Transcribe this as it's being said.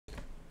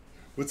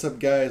What's up,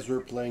 guys? We're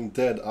playing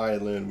Dead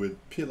Island with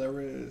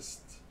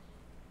Pillarist.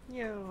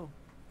 Yo.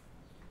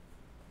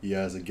 He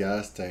has a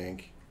gas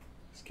tank.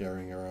 He's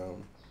carrying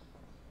around.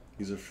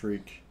 He's a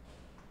freak.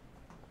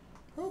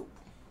 Oh.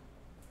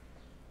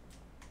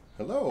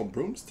 Hello,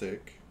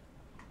 broomstick.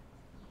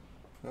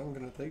 I'm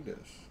gonna take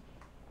this.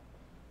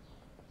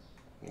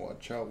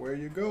 Watch out where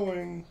you're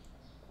going.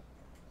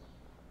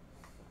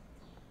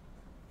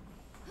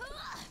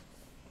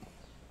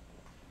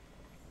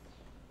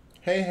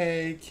 Hey,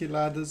 hey,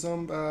 killa de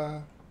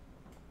zomba.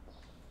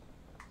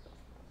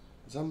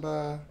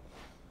 Zomba.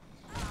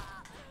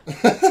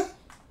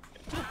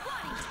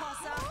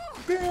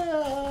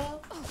 Yeah.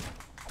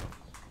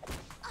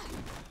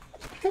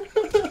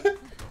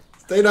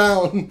 Stay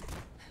down.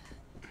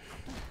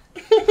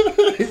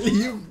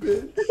 You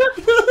bitch.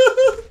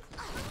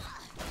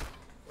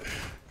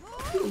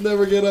 You'll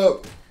never get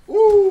up.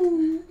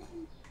 Woo.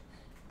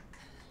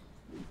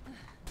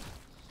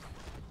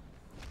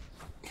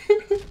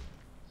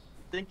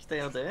 Think they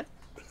are there?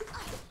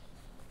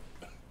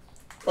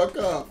 Fuck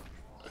up.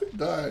 I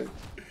died.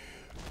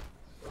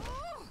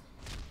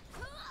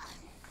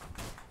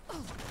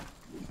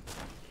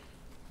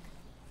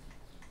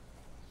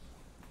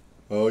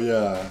 Oh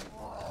yeah.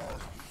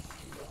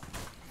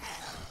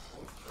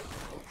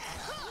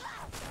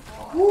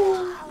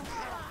 Woo.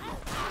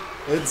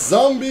 It's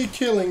zombie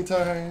killing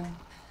time.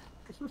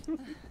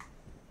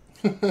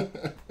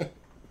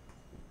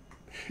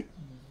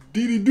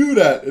 Did he do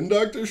that? In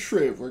Dr.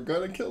 Shrimp, we're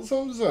gonna kill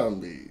some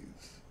zombies.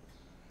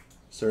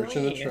 Search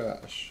in the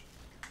trash.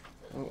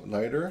 Oh,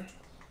 lighter.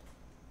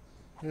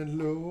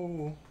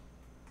 Hello.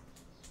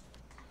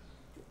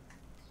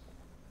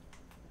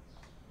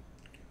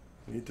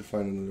 I need to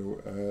find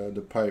another, the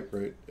pipe,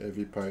 right?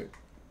 Heavy pipe.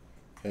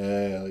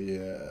 Hell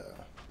yeah.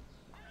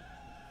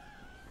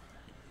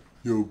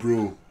 Yo,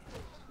 bro.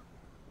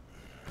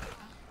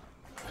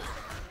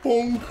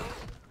 Bonk.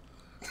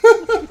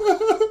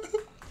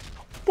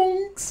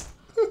 Bonks.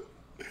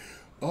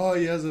 Oh,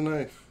 he has a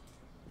knife.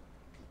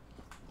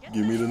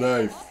 Give me the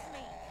knife.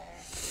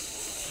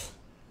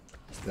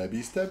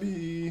 Stabby,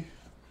 stabby.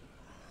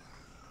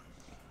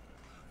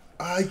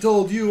 I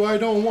told you I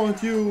don't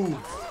want you.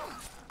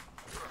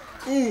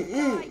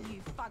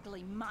 You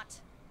fugly mutt.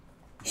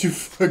 You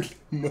fucking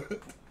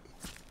mutt.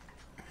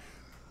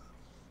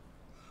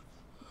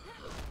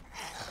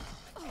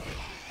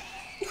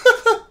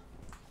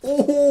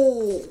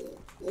 Oh,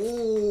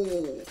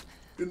 oh,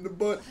 in the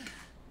butt.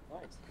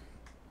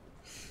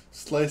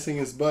 Slicing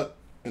his butt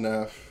in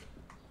half.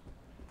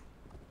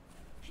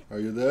 Are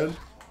you dead?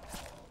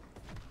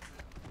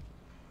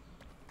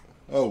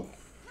 Oh,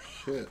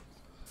 shit.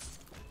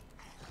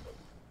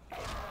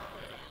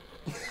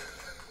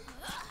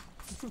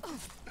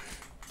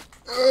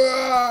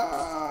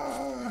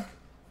 Ah!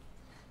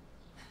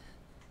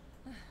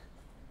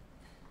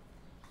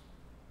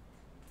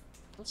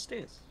 What's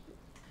this?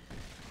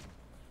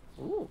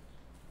 Ooh.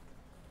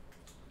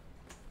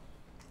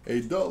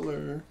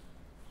 $8.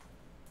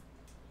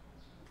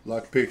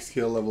 Lockpick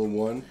skill level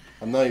 1.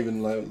 I'm not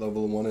even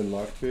level 1 in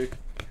lockpick.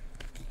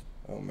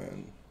 Oh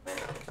man.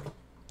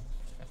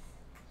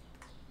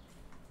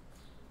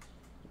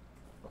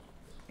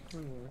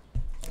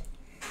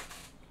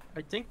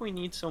 I think we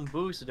need some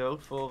boost though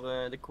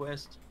for the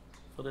quest,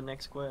 for the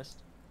next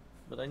quest,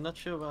 but I'm not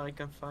sure where I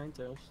can find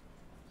those.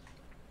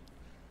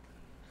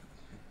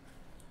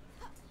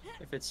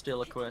 If it's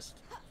still a quest,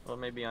 or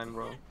maybe I'm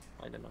wrong.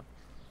 I don't know.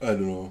 I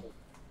don't know.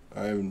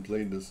 I haven't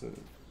played this in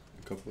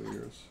a couple of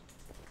years.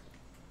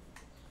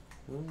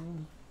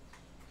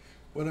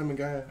 What am I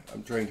guy?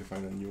 I'm trying to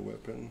find a new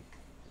weapon.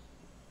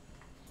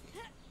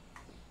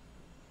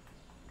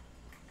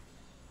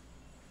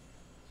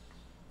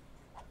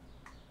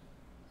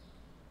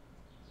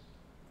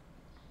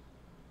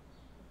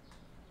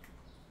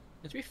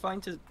 Did we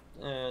find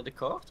the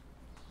card?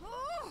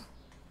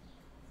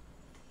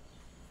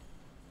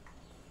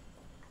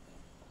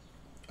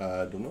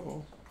 I don't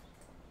know.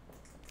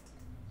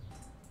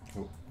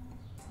 Oh.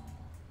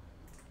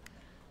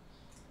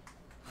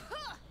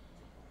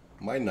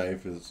 My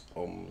knife is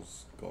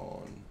almost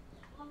gone.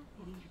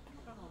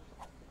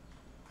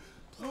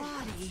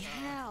 Bloody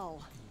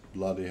hell.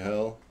 Bloody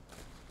hell.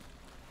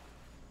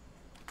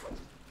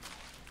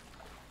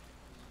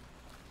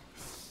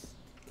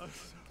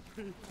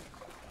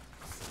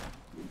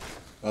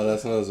 Oh,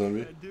 that's not a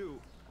zombie. I do.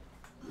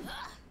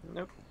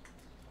 Nope.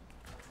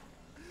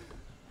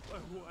 My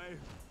wife.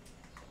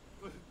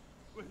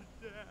 My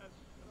dad.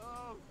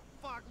 Oh,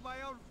 fuck,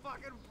 my own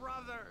fucking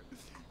brother.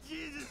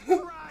 Jesus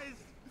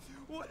Christ.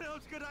 What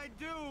else could I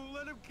do?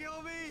 Let him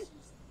kill me?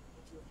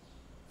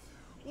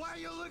 Why are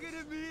you looking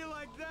at me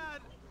like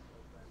that?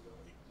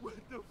 What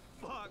the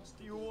fuck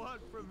do you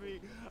want from me?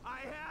 I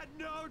had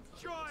no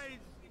choice.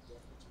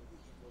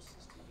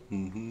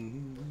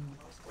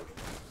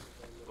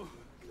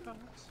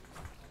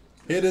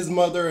 Hit his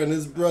mother and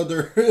his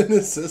brother and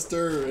his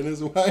sister and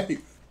his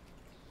wife.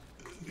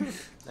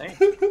 Hey.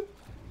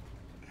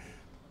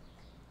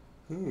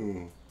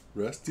 Ooh,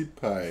 rusty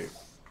pipe.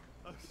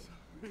 I'm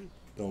sorry.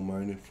 Don't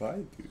mind if I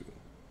do.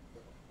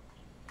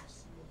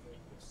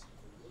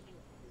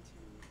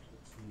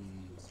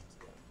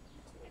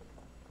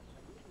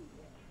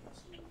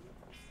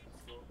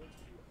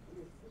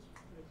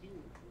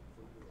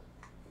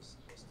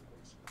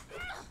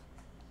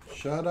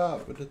 Shut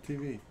up with the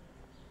TV.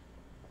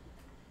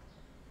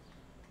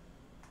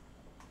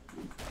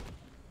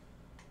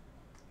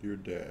 You're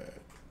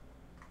dead.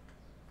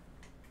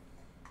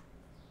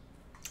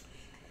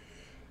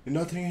 You're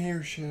nothing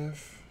here,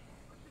 Chef.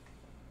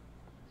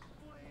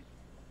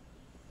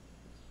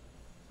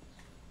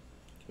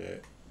 Okay.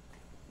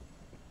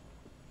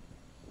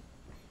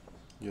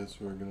 Guess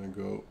we're gonna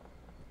go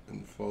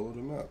and follow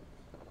them up.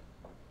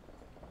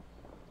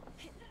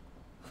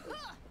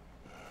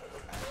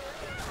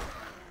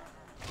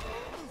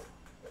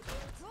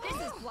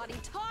 This is bloody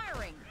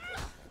tiring.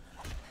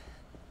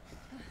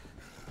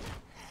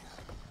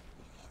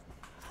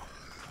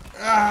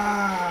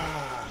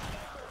 Ah!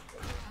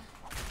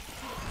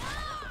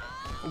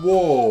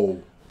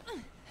 Whoa!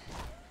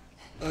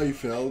 I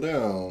fell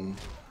down.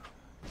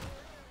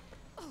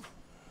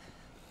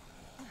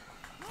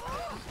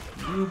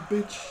 You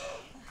bitch.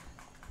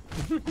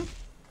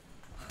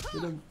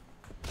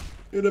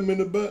 Hit him in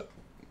the butt.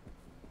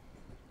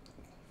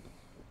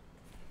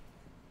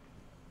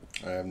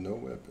 I have no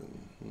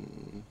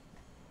weapon.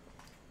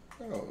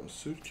 Oh,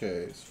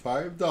 suitcase.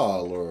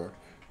 $5.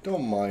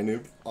 Don't mind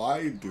if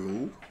I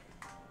do.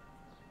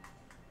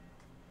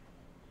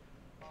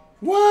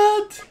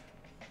 What?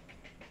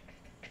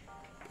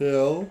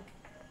 Pill,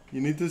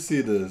 you need to see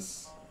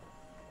this.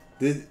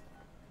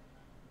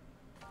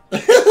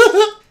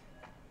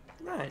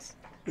 Nice.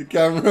 The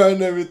camera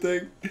and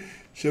everything.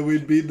 Shall we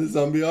beat the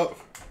zombie up?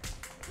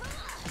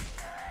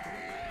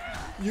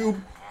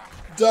 You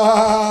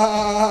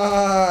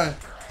die!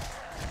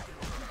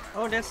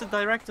 Oh, that's the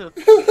director.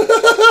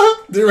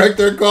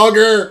 Director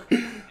Cogger!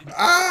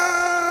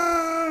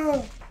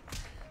 Ah!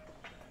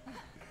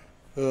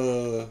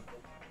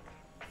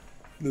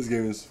 This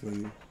game is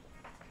funny.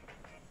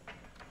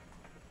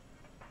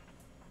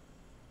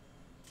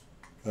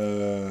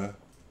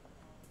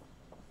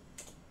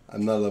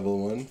 I'm not level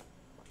 1.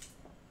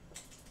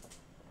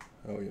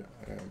 Oh yeah,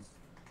 I am.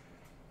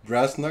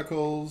 Brass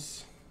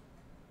knuckles.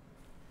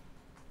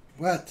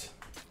 What?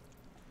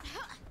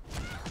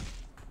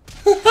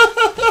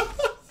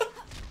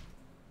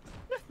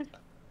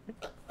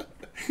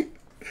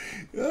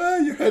 Ah,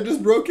 your head is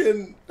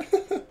broken.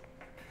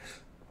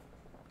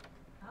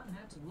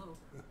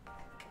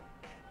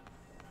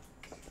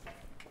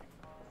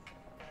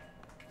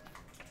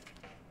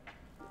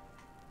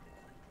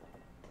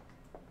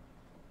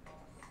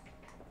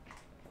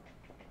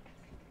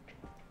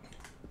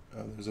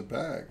 Oh, there's a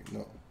bag.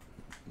 No,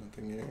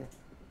 nothing here.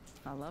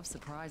 I love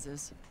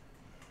surprises.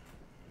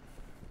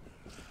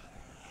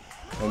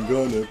 I'm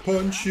gonna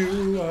punch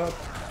you up.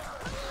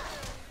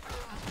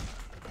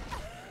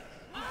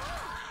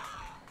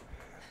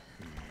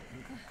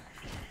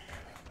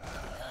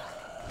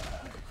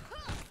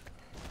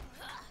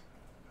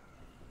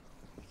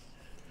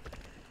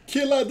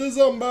 Kill the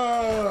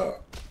zombie!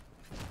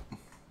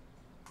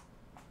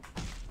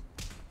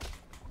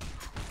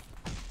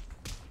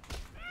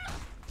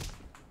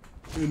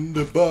 In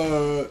the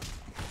butt.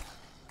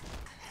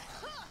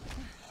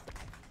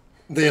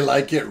 They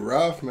like it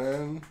rough,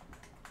 man.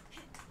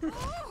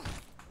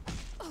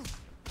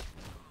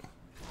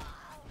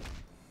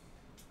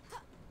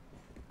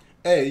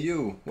 Hey,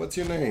 you. What's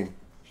your name?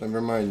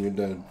 Never mind, you're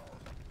dead.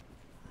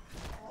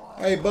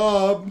 Hey,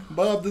 Bob.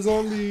 Bob the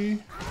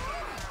zombie.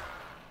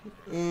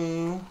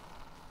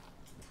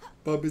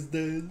 Bob is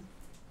dead.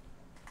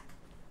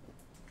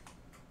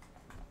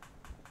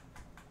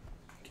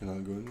 Can I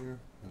go in there?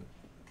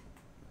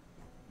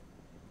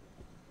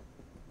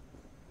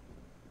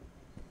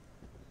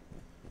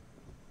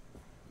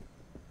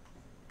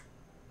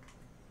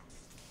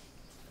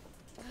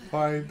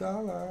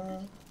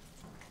 $5.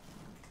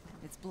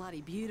 It's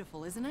bloody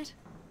beautiful, isn't it?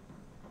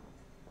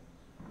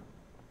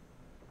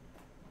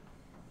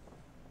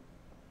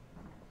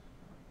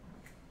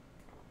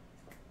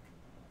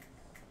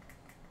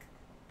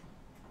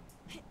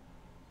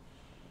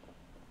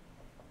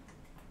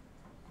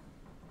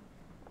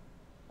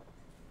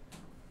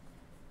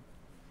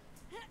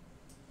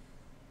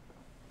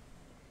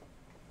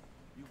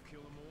 You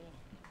kill them all?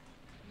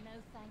 No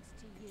thanks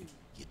to you.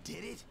 You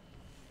did it?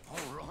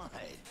 All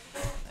right.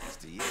 Thanks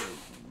to you,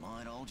 we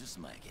might all just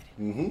make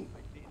it. Mm-hmm.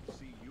 I didn't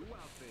see you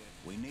out there.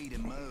 We need to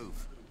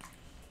move.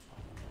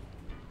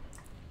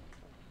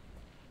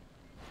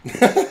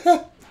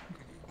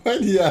 Why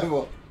do you have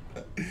a...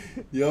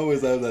 You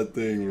always have that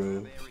thing,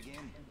 man. There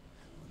again?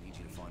 We need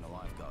you to find a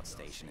lifeguard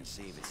station and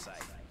see if it's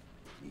safe.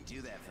 You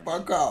do that for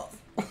Fuck me. off.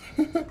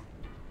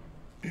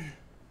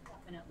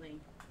 Definitely.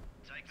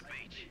 Take the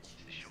beach. It's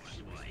the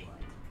shortest way.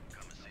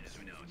 Come as soon as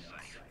we know it's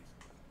safe.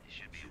 There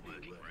should be a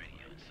working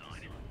radio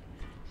inside it.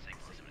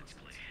 Signals when it's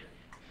clear.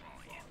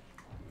 Follow you.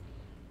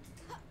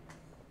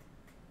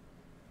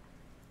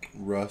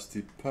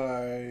 Rusty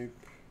pipe.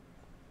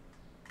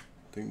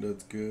 I think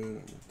that's good.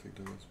 I'm gonna take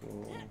that as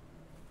well.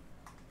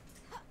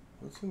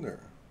 What's in there?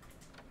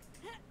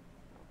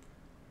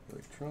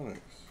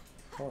 Electronics.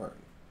 Card.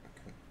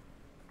 Okay.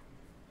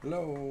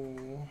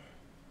 Hello.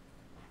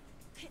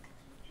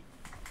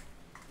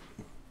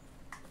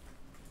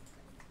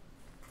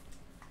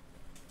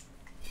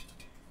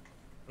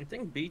 I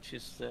think beach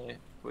is the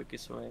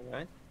quickest way,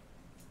 right?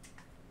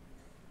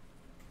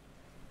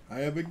 I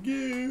have a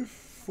gift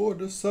for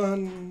the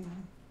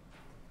sun.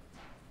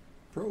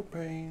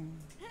 Propane.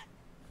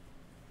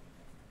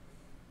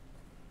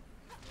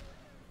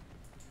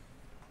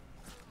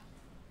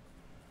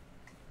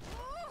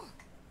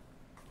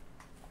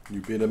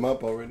 You beat him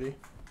up already?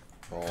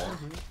 Oh.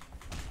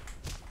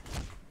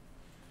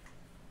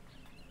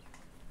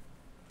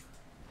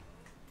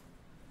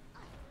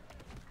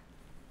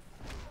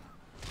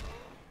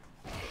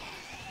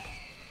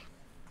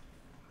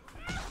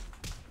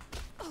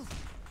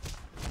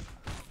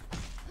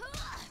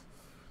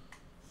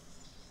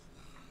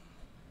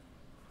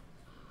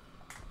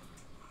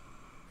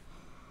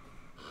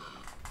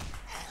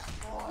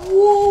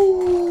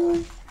 Whoa!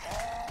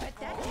 Bet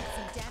that did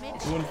some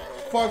damage. You wanna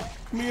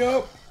fuck me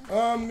up?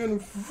 I'm gonna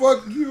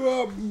fuck you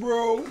up,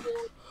 bro.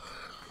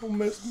 Don't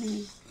mess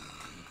me.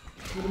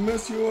 I'm gonna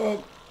mess you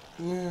up.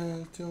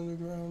 Yeah, stay on the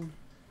ground.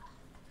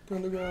 Stay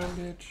on the ground,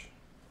 bitch.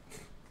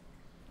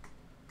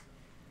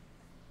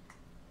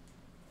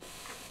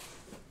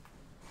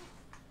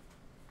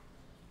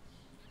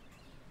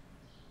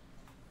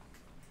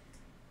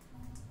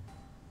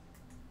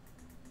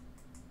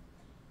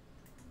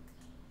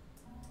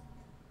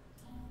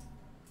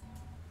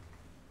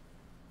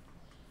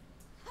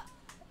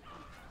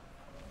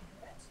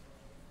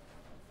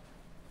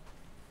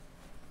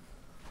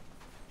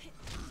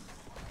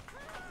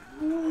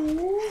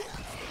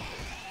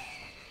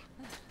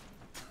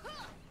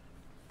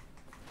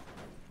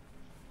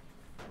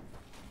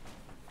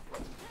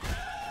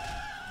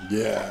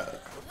 Yeah.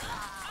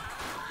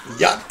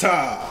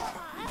 Yatta!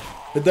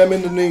 Hit them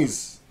in the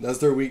knees. That's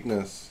their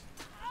weakness.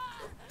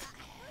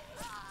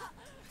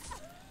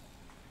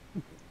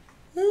 In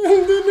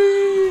the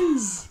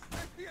knees!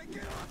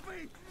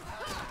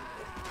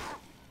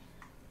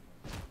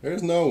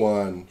 There's no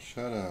one.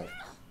 Shut up.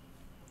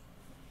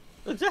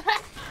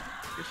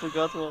 You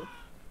forgot one.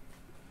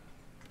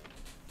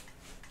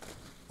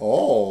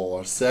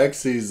 Oh,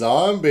 sexy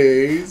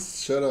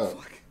zombies. Shut up.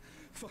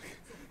 Fuck.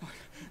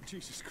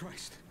 Jesus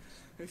Christ.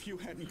 If you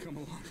hadn't come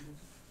along.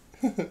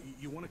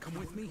 You want to come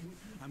with me?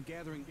 I'm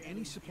gathering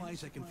any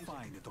supplies I can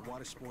find at the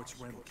water sports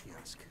rental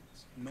kiosk.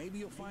 Maybe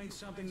you'll find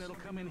something that'll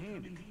come in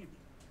handy.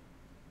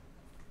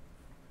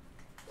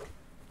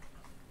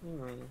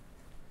 I'm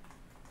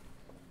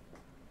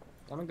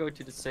gonna go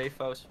to the safe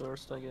house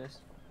first, I guess.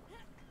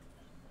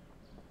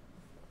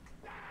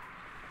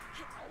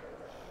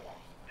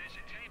 There's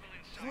a table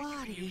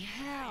inside. Bloody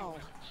hell.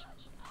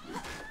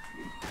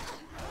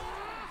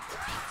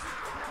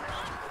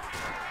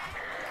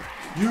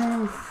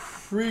 You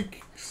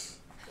freaks.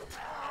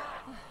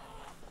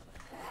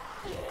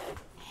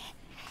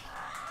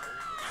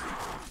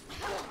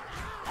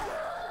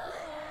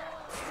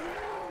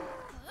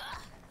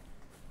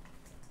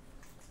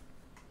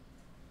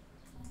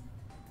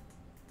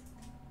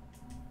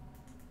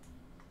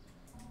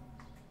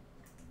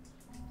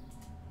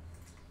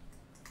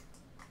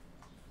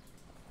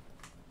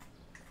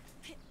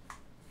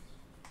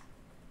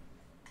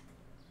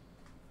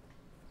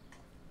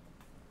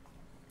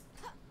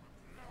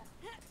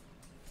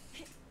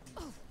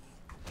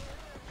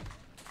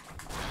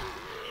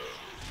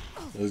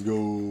 Let's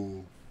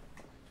go.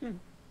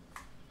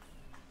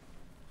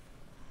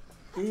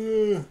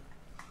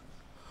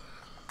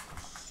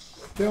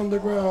 Down the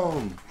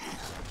ground.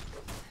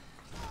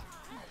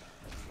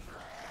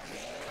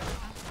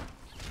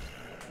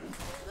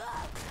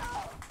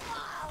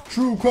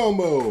 True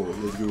combo.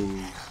 Let's go.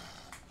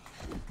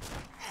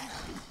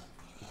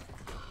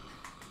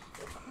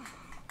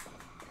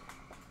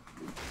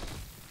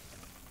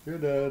 You're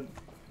dead.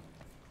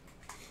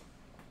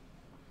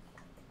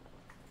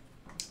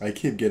 I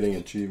keep getting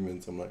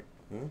achievements. I'm like,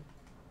 huh?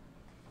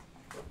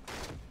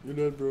 You're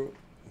dead, bro.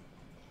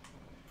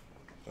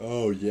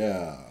 Oh,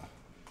 yeah.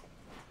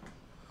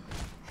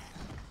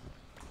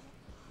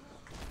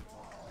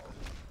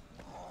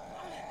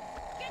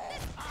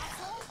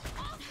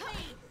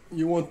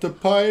 You want the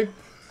pipe?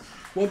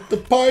 Want the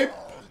pipe?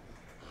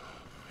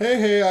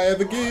 Hey, I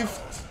have a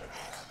gift.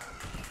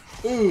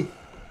 Ooh.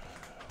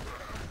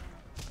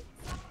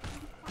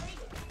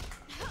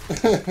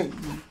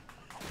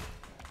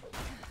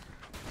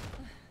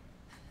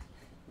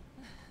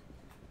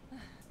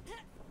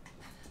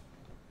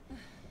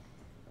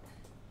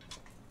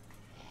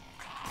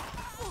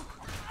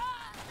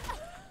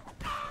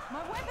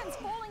 My weapon's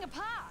falling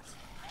apart.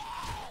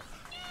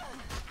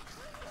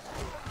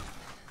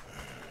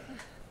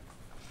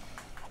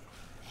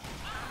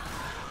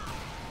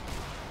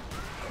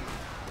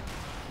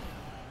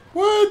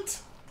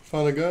 What?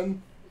 Found a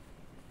gun?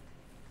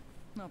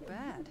 Not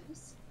bad.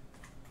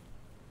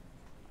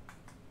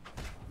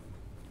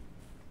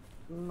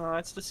 No,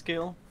 it's the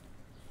skill.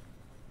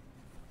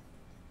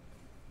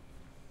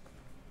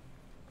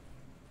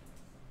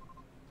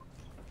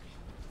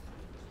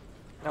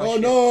 Oh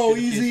shit, no,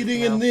 should've he's used it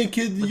eating a now.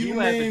 naked But you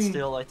have it human.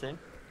 still, I think.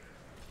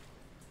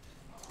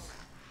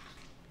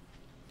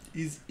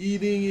 He's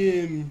eating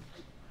him.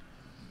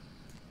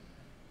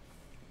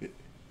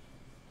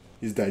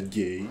 Is that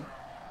gay?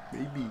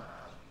 Maybe.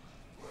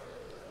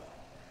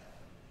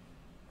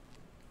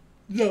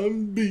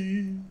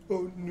 Zombie.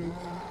 Oh no.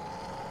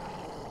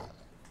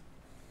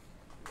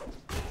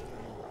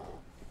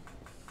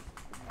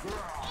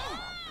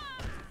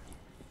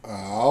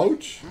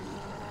 Ouch.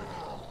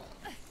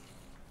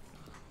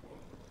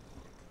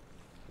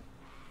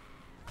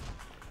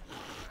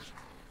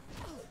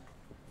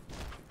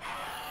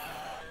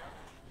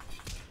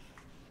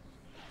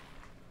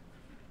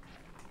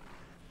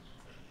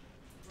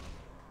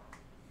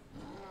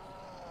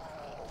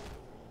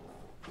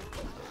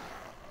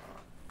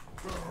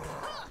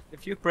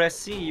 If you press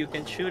C, you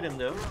can shoot him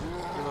though. Okay.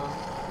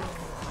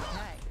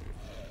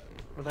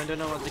 But I don't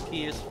know what the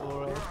key is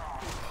for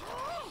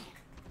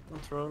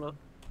controller.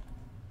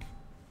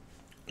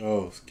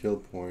 Oh, skill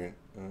point.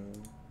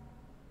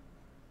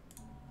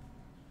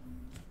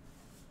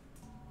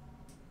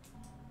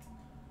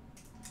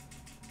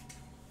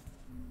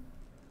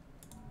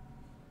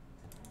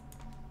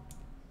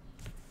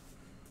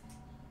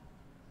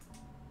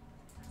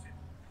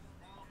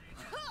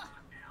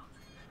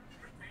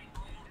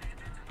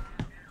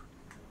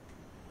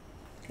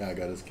 I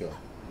got his kill.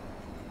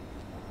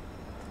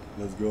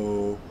 Let's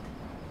go.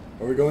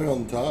 Are we going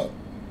on top?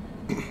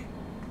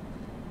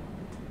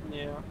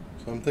 Yeah.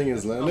 Something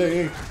is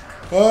landing.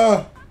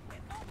 Ah!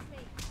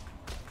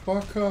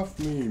 Fuck off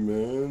me,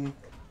 man.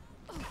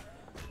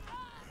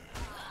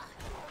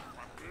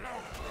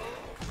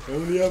 I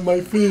only have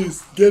my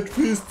fist. Get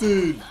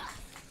fisted.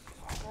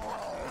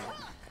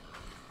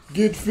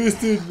 Get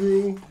fisted,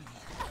 bro.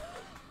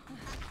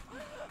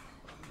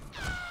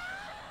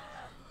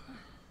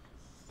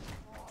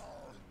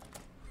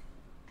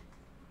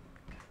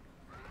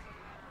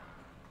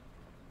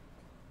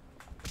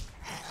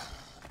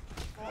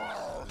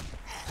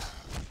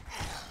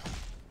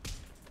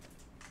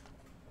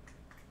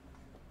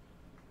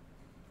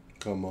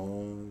 Come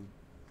on.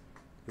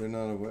 There's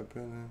not a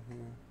weapon in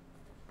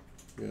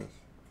here? Yes,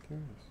 there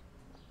is.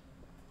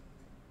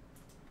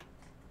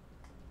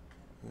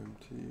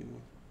 Empty.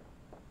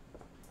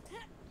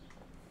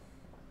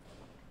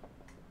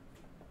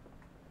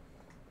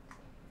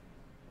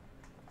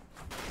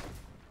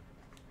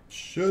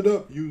 Shut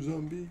up, you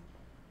zombie.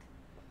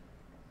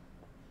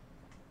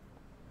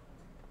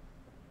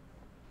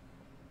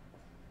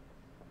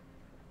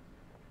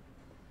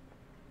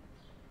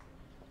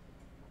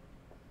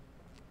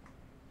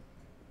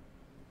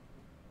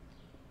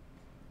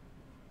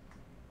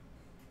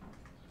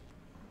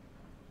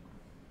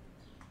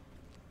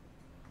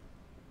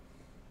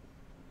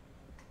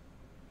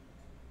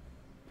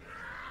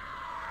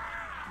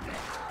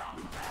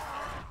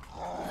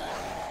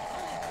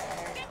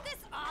 Get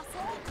this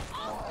asshole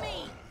off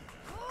me!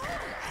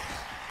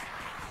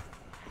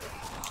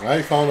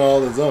 I found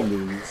all the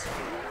zombies.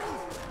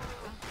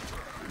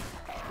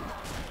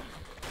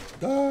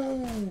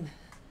 Die!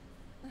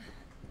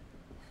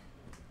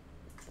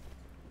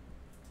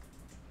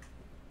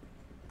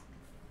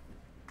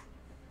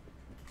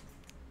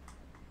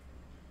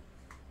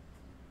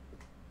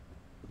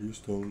 You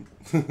stoned.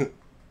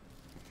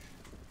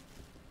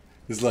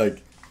 It's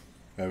like,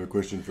 I have a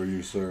question for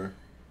you, sir.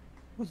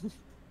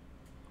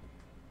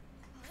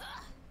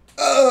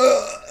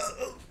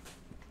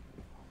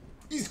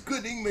 He's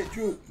cutting my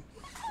throat.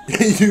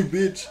 You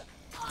bitch.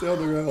 Tell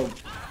the ground.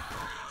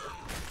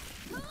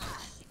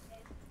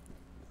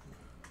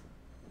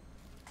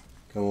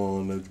 Come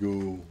on, let's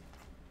go.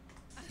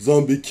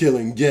 Zombie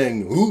killing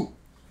gang. Who?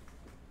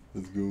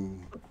 Let's go.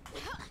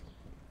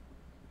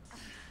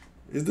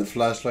 Is the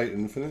flashlight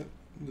infinite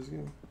in this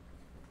game?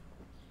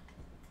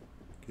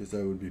 Guess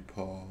that would be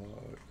Pog.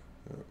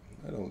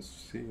 I don't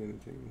see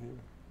anything in here.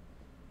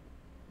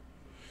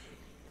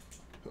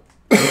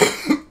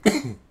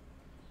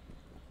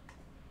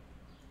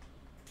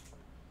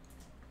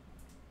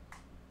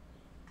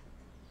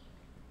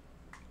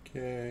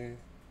 Okay.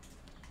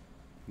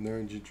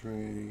 Energy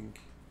drink.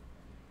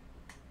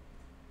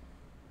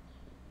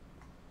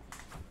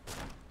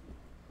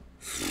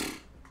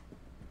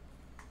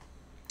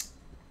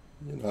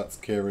 You're not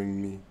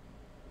scaring me.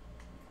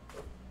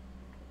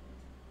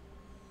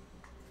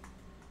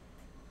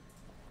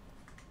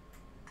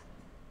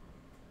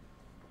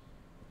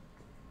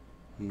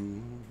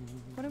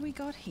 What do we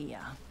got here?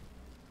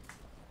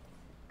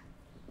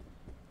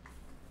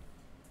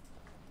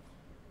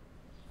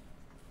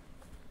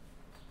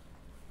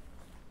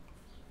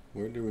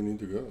 Where do we need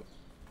to go?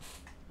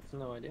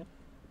 No idea.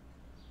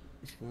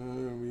 We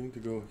need to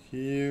go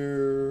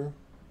here.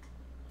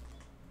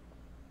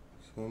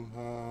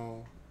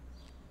 Somehow.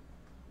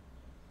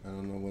 I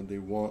don't know what they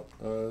want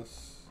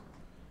us.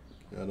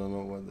 I don't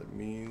know what that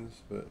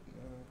means, but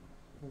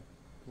I'm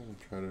gonna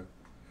try to.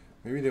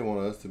 Maybe they want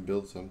us to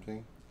build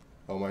something.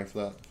 Oh, my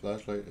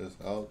flashlight is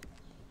out.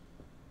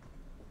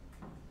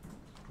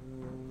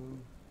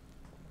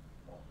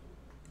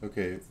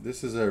 Okay,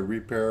 this is a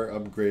repair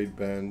upgrade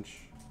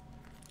bench.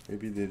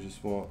 Maybe they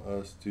just want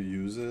us to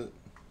use it.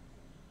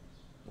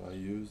 I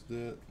used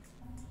it.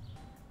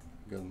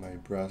 Got my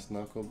brass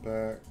knuckle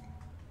back.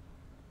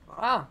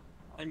 Ah,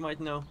 I might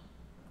know.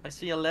 I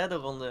see a ladder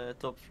on the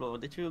top floor.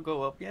 Did you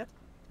go up yet?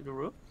 To the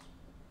roof?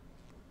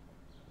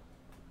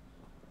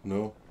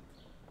 No.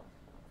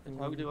 And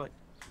how do I...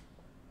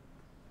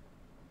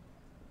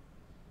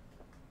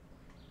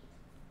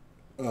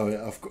 Oh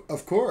yeah,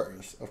 of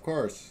course, of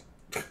course.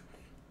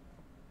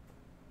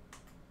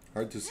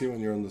 Hard to see when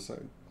you're on the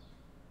side.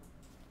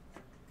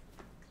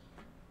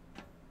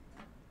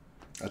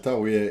 I thought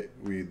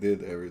we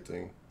did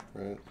everything,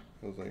 right?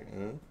 I was like,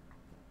 eh?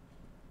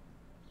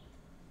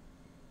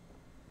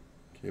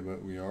 Okay,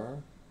 but we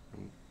are.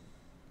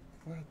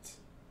 What?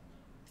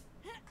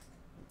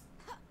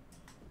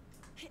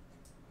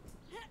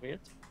 Weird.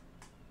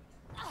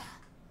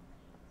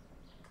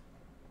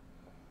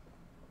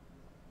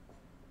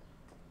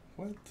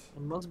 What?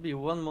 There must be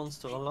one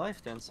monster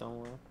alive then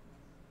somewhere.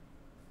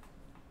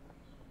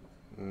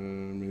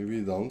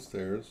 Maybe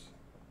downstairs.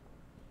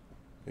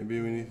 Maybe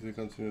we need to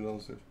continue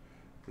downstairs.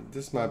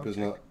 This map is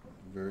not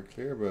very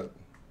clear, but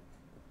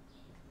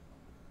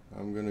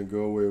I'm gonna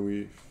go where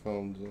we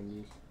found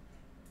zombies.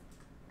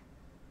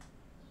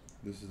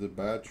 This is the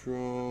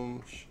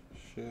bathroom.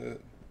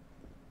 Shit.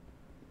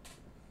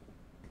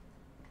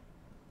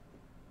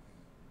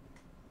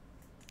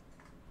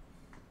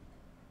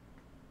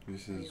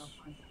 This is.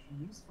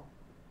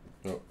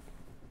 Oh.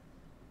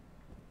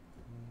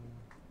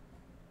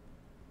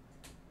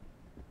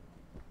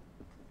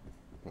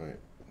 Wait.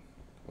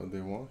 What they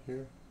want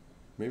here?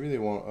 Maybe they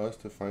want us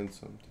to find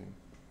something.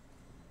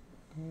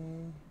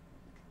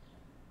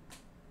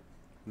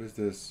 What is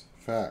this?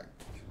 Fact.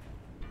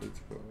 Let's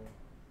go.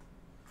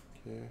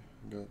 Okay,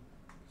 I got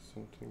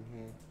something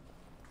here.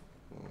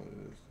 What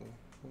is the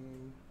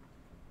phone?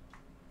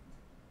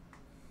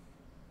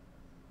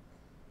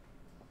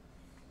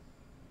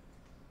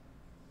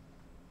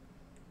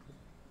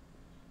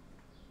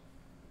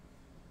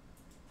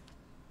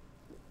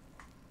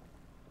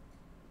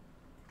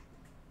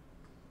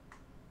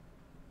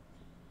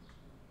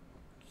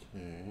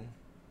 Okay.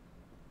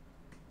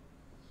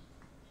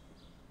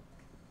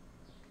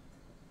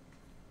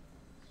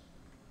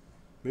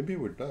 Maybe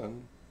we're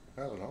done.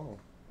 I don't know.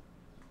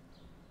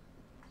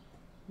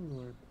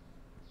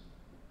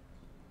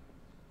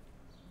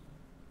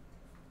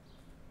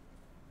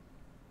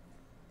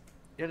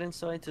 Get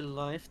inside the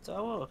live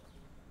tower.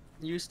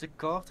 Use the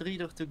card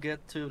reader to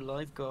get to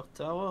lifeguard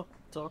tower.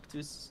 Talk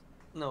to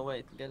no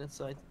wait, get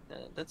inside.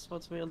 That's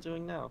what we are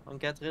doing now. And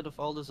get rid of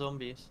all the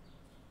zombies.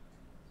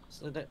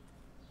 So that...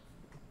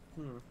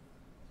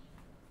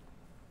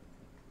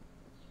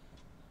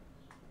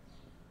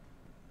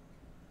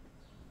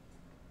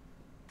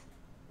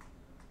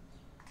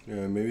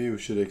 Yeah, maybe we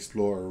should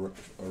explore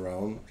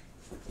around.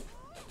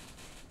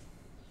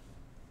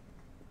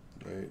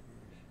 Right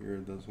here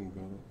it doesn't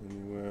go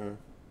anywhere.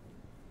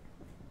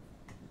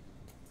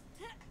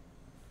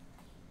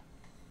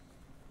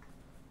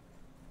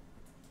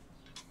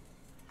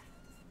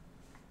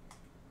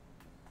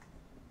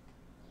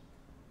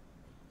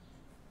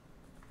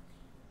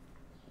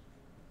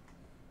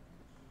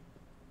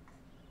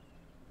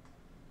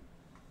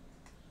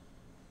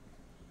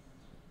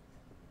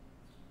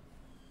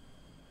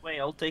 Wait,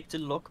 I'll take the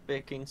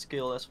lockpicking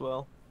skill as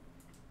well.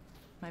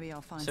 Maybe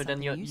I'll find So something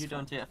then you useful.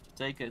 don't have to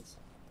take it.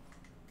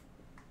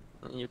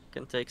 You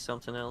can take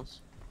something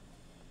else.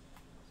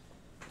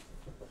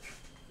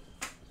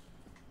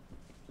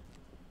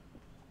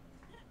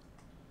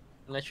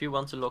 Unless you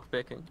want the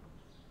lockpicking.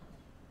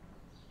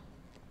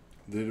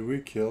 Did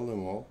we kill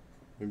them all?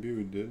 Maybe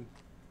we did.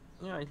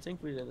 Yeah, I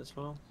think we did as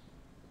well.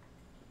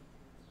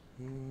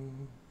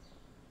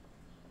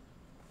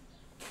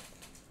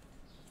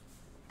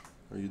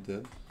 Are you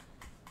dead?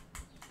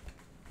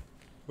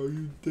 Are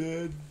you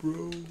dead,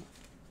 bro?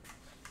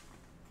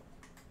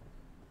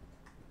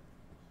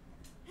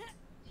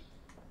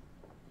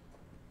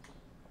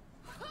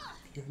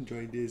 If you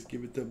enjoyed this,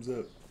 give it a thumbs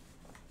up.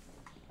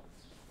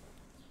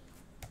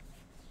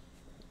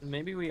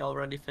 Maybe we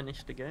already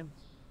finished the game.